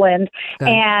Poland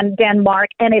and Denmark,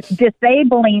 and it's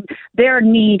disabling their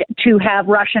need to have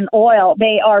Russian oil.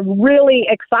 They are really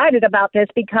excited about this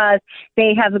because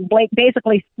they have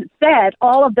basically said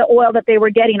all of the oil that they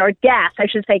were getting, or gas, I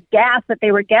should say gas that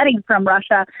they were getting from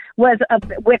Russia was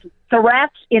with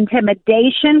threats,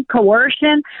 intimidation,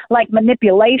 coercion, like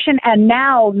manipulation. And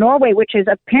now Norway, which is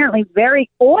apparently very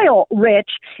oil rich,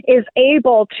 is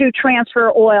able to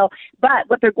transfer oil. But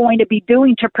what they're going to be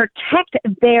doing to protect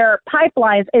their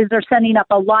pipelines is they're sending up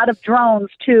a lot of drones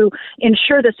to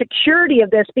ensure the security of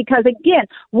this, because, again,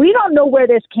 we don't know where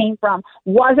this came from.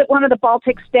 Was it one of the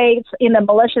Baltic states in the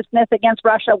maliciousness against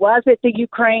Russia? Was it the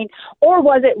Ukraine? Or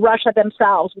was it Russia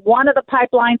themselves? One of the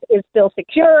pipelines is still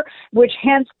secure, which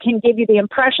hence can give you the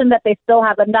impression that they still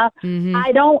have enough. Mm-hmm.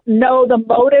 I don't know the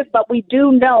motive, but we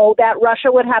do know that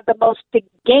Russia would have the most to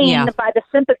gain by the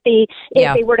sympathy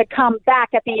if they were to come back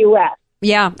at the U.S.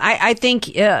 Yeah, I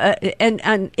think,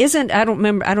 and isn't, I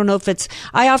don't know if it's,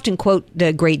 I often quote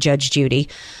the great Judge Judy.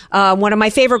 One of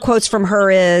my favorite quotes from her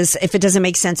is, if it doesn't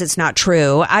make sense, it's not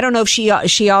true. I don't know if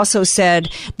she also said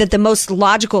that the most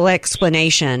logical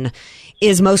explanation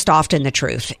is most often the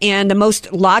truth. And the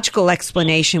most logical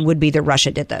explanation would be that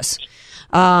Russia did this.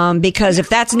 Because if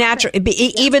that's natural,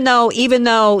 even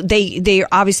though they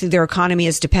obviously their economy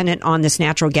is dependent on this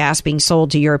natural gas being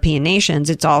sold to European nations,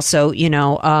 it's also,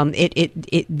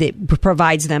 it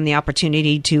provides them the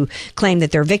opportunity to claim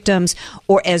that they're victims,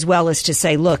 or as well as to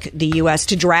say, look, the U.S.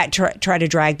 to try to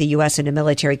drag the U.S. into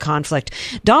military conflict.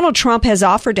 Donald Trump has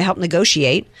offered to help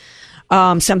negotiate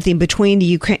something between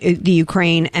the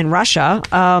Ukraine and Russia,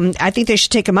 I think they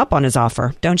should take him up on his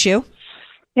offer. Don't you?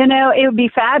 You know, it would be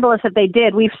fabulous if they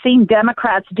did. We've seen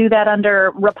Democrats do that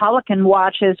under Republican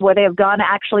watches where they have gone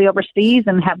actually overseas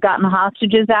and have gotten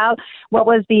hostages out. What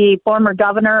was the former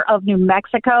governor of New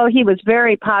Mexico? He was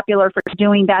very popular for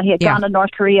doing that. He had gone to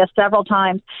North Korea several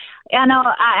times. You know,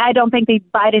 I don't think the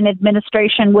Biden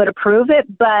administration would approve it,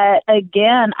 but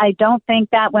again, I don't think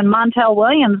that when Montel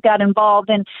Williams got involved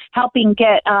in helping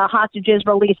get hostages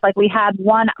released, like we had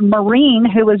one Marine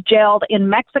who was jailed in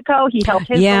Mexico, he helped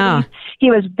his release.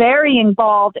 He was very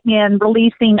involved in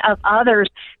releasing of others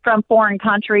from foreign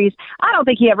countries. I don't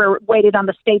think he ever waited on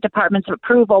the State Department's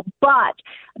approval, but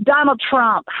Donald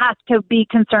Trump has to be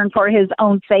concerned for his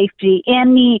own safety.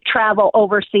 Any travel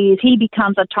overseas, he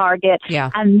becomes a target.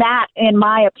 And that, in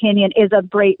my opinion, is a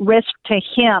great risk to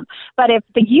him. But if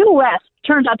the U.S.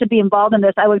 turns out to be involved in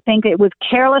this, I would think it was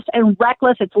careless and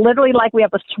reckless. It's literally like we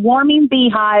have a swarming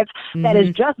beehive that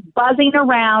is just buzzing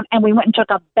around, and we went and took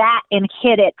a bat and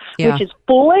hit it, which is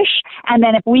foolish. And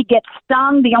then if we get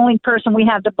stung, the only person we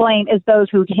have to blame is those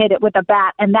who hit it with a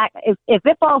bat. And that, if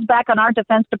it falls back on our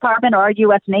Defense Department or our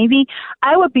U.S. Navy,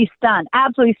 I would be stunned,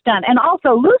 absolutely stunned. And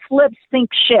also, loose lips sink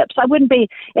ships. I wouldn't be,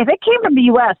 if it came from the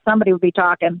U.S., somebody would be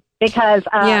talking. Because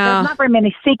there's not very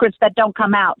many secrets that don't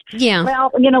come out.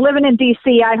 Well, you know, living in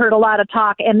D.C., I heard a lot of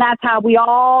talk, and that's how we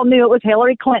all knew it was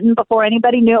Hillary Clinton before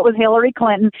anybody knew it was Hillary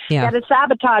Clinton that had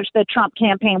sabotaged the Trump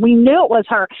campaign. We knew it was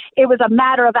her. It was a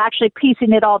matter of actually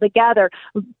piecing it all together.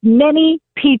 Many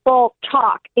people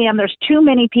talk, and there's too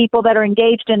many people that are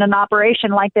engaged in an operation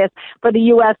like this for the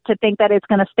U.S. to think that it's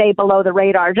going to stay below the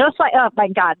radar. Just like, oh, my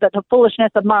God, the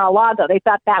foolishness of Mar-a-Lago. They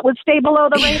thought that would stay below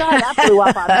the radar. That blew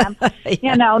up on them.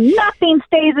 You know, nothing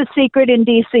stays a secret in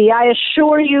D.C. I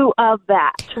assure you of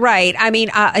that. Right. I mean,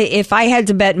 if I had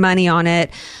to bet money on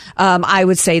it, I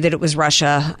would say that it was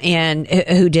Russia and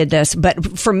who did this.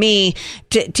 But for me,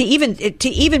 to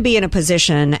even be in a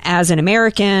position as an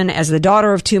American, as the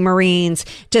daughter of two Marines,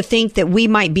 to think that we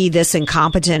might be this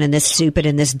incompetent and this stupid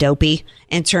and this dopey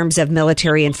in terms of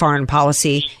military and foreign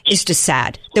policy is just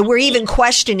sad. That we're even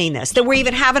questioning this, that we're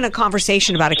even having a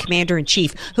conversation about a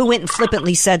commander-in-chief who went and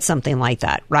flippantly said something like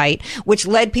that, right? Which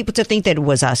led people to think that it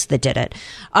was us that did it.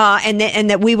 And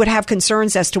that we would have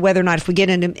concerns as to whether or not if we get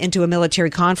into a military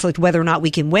conflict, whether or not we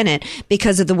can win it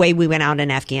because of the way we went out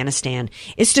in Afghanistan.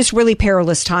 It's just really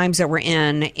perilous times that we're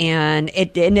in. And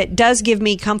it does give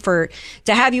me comfort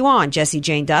to have you on, Jessie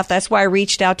Jane Duff. That's why I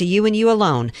reached out to you and you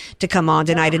alone to come on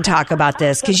tonight and talk about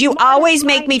this, because you always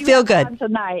make me feel good.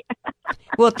 Tonight.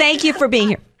 Well, thank you for being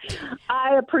here.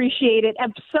 I appreciate it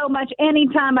so much.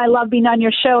 Anytime, I love being on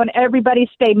your show, and everybody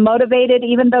stay motivated.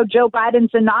 Even though Joe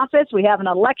Biden's in office, we have an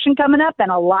election coming up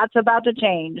and a lot's about to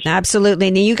change. Absolutely.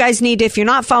 And you guys need, if you're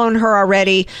not following her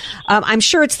already, I'm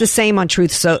sure it's the same on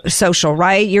Truth Social,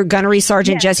 right? Your Gunnery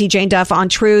Sergeant Jessie Jane Duff on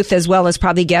Truth, as well as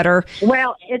probably Getter.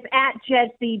 Well, it's at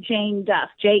Jessie Jane Duff,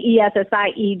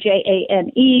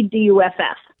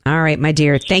 JessieJaneDuff. All right, my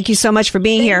dear. Thank you so much for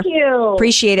being here. Thank you.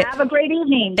 Appreciate it. Have a great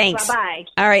evening. Thanks. Bye-bye.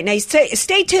 All right, now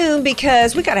stay tuned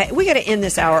because we gotta end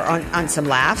this hour on some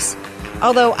laughs.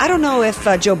 Although I don't know if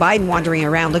Joe Biden wandering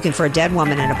around looking for a dead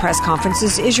woman in a press conference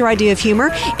is your idea of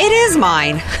humor. It is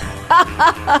mine.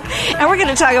 And we're going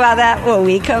to talk about that when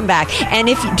we come back. And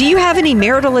do you have any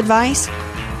marital advice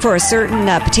for a certain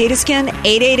potato skin?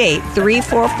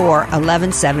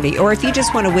 888-344-1170. Or if you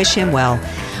just want to wish him well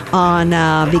on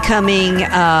becoming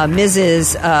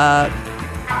Mrs.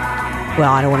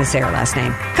 Well, I don't want to say her last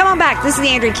name. Come on back. This is the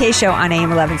Andrea Kaye Show on AM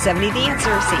 1170. The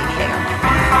Answer, San Diego.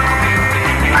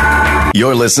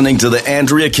 You're listening to the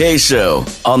Andrea Kaye Show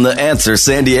on The Answer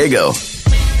San Diego.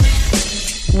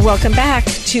 Welcome back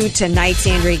to tonight's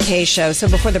Andrea Kaye Show. So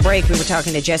before the break, we were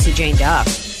talking to Jessie Jane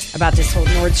Duff about this whole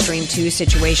Nord Stream 2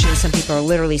 situation. Some people are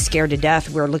literally scared to death.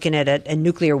 We're looking at a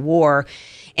nuclear war,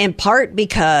 in part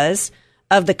because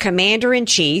of the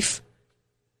commander-in-chief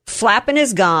flapping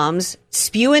his gums,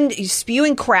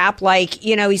 spewing crap like,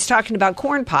 you know, he's talking about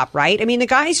corn pop, right? I mean, the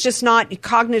guy's just not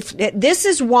cognitive. This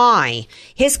is why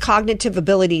his cognitive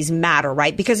abilities matter,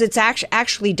 right? Because it's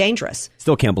actually dangerous.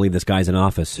 Still can't believe this guy's in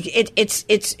office.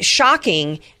 It's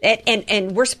shocking.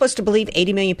 And we're supposed to believe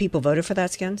 80 million people voted for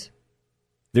that, Skins?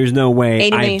 There's no way.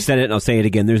 I've said it and I'll say it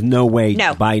again. There's no way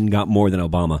Biden got more than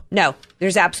Obama. No,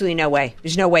 there's absolutely no way.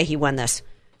 There's no way he won this.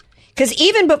 Because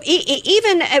even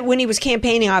when he was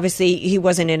campaigning, obviously he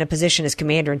wasn't in a position as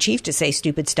commander in chief to say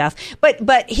stupid stuff.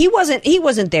 But he wasn't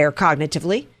there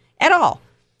cognitively at all.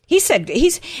 He said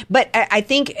but I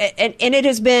think, and it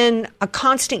has been a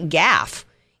constant gaffe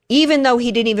even though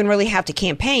he didn't even really have to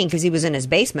campaign because he was in his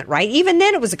basement, right? Even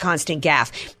then it was a constant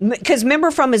gaffe. Because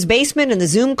remember from his basement and the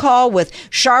Zoom call with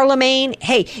Charlemagne,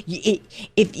 hey,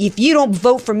 if you don't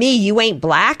vote for me, you ain't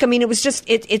black. I mean, it was just,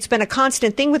 it's been a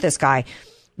constant thing with this guy.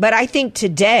 But I think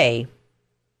today,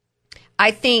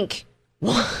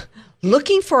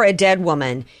 looking for a dead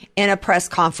woman in a press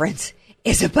conference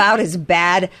is about as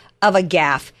bad of a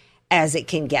gaffe as it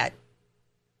can get.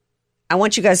 I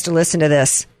want you guys to listen to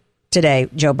this today,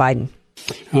 Joe Biden.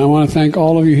 And I want to thank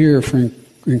all of you here for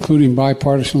including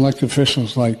bipartisan elected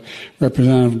officials like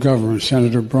Representative Governor,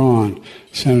 Senator Braun,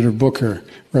 Senator Booker,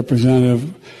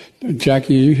 Representative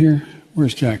Jackie. Are you here?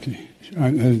 Where's Jackie?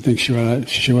 I didn't think she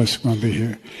was going to be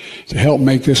here to help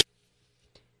make this.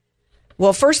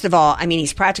 Well, first of all, I mean,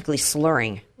 he's practically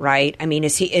slurring, right? I mean,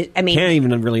 can't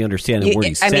even really understand the word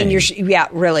he's saying. I mean,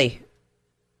 really.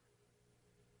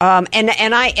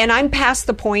 And I'm past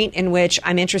the point in which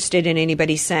I'm interested in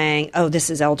anybody saying, oh,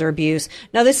 this is elder abuse.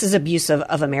 No, this is abuse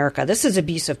of America. This is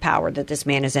abuse of power that this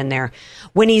man is in there.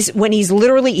 When he's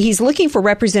looking for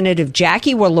Representative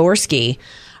Jackie Walorski,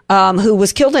 who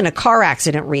was killed in a car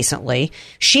accident recently.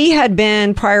 She had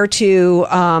been, prior to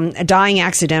dying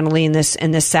accidentally in this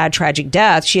sad, tragic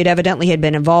death, she had evidently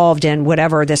been involved in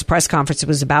whatever this press conference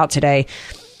was about today.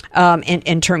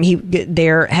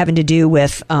 They're having to do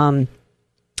with I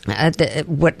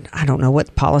don't know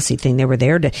what policy thing they were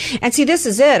there to. And see, this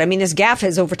is it. I mean, this gaffe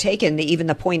has overtaken even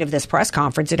the point of this press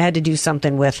conference. It had to do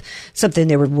something with something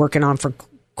they were working on for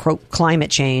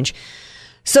climate change.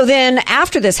 So then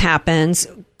after this happens,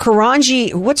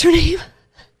 Karanji, what's her name?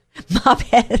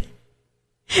 Mophead.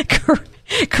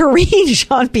 Karine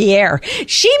Jean-Pierre.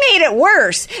 She made it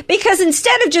worse because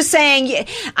instead of just saying,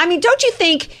 I mean, don't you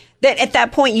think that at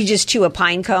that point you just chew a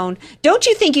pine cone? Don't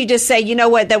you think you just say, you know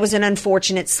what, that was an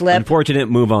unfortunate slip. Unfortunate,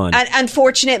 move on.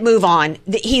 Unfortunate, move on.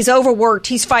 He's overworked.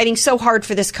 He's fighting so hard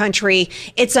for this country.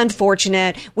 It's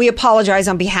unfortunate. We apologize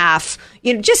on behalf.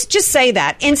 You know, just say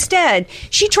that. Instead,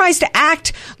 she tries to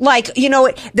act like, you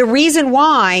know, the reason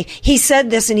why he said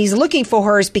this and he's looking for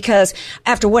her is because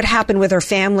after what happened with her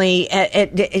family,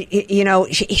 you know,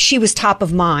 she was top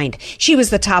of mind. She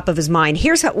was the top of his mind.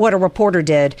 Here's what a reporter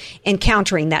did in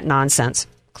countering that nonsense.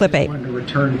 Clip 8. I wanted to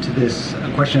return to this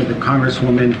question of the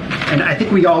Congresswoman, and I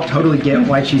think we all totally get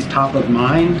why she's top of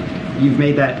mind. You've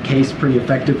made that case pretty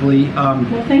effectively.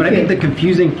 But I think the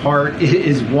confusing part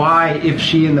is why, if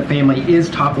she and the family is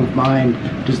top of mind,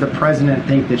 does the president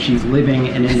think that she's living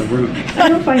and in the room? I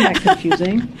don't find that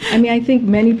confusing. I mean, I think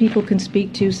many people can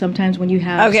speak to sometimes when you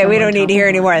have. Okay, we don't need to hear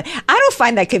any more. I don't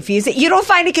find that confusing. You don't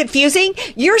find it confusing?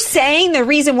 You're saying the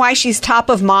reason why she's top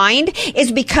of mind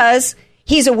is because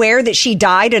he's aware that she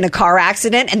died in a car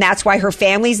accident and that's why her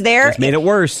family's there? It's made it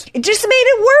worse. It just made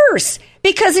it worse.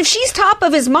 Because if she's top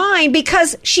of his mind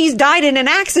because she's died in an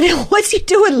accident, what's he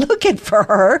doing looking for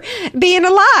her being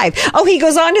alive? Oh, he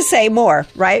goes on to say more,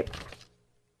 right?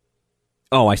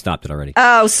 Oh, I stopped it already.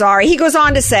 Oh, sorry. He goes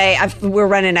on to say, we're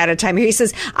running out of time here. He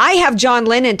says, I have John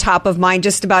Lennon top of mind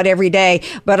just about every day,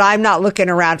 but I'm not looking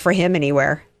around for him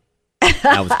anywhere. That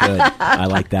was good. I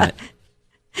like that.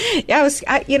 Yeah,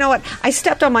 you know what? I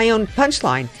stepped on my own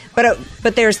punchline,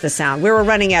 but there's the sound. We were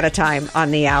running out of time on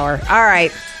the hour. All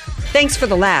right. Thanks for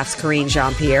the laughs, Karine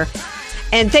Jean-Pierre.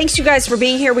 And thanks, you guys, for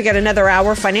being here. We got another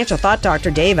hour. Financial Thought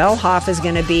Doctor Dave Elhoff is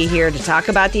going to be here to talk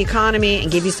about the economy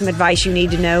and give you some advice you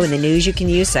need to know in the News You Can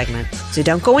Use segment. So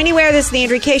don't go anywhere. This is the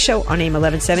Andrea Kaye Show on AM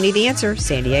 1170, The Answer,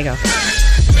 San Diego.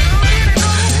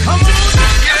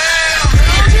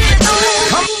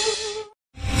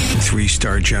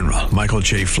 Three-star General Michael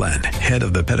J. Flynn, head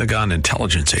of the Pentagon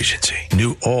Intelligence Agency,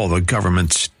 knew all the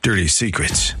government's dirty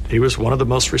secrets. He was one of the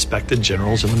most respected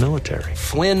generals in the military.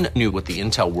 Flynn knew what the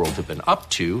intel world had been up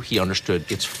to. He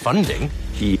understood its funding.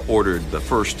 He ordered the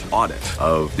first audit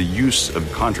of the use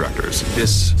of contractors.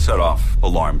 This set off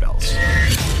alarm bells.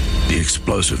 The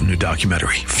explosive new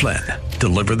documentary, Flynn,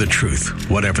 Deliver the Truth,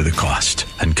 Whatever the Cost,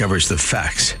 uncovers the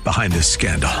facts behind this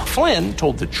scandal. Flynn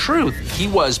told the truth. He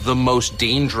was the most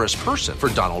dangerous person for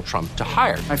Donald Trump to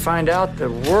hire. I find out the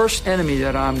worst enemy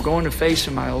that I'm going to face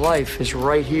in my life is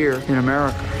right here in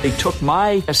America. They took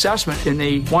my assessment and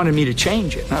they wanted me to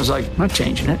change it. And I was like, I'm not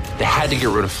changing it. They had to get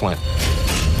rid of Flynn.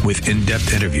 With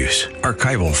in-depth interviews,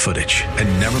 archival footage,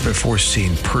 and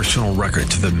never-before-seen personal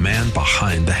records of the man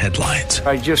behind the headlines.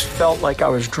 I just felt like I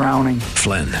was drowning.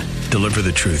 Flynn, Deliver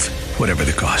the Truth, Whatever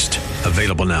the Cost.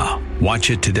 Available now.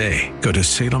 Watch it today. Go to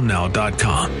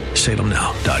salemnow.com.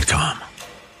 salemnow.com.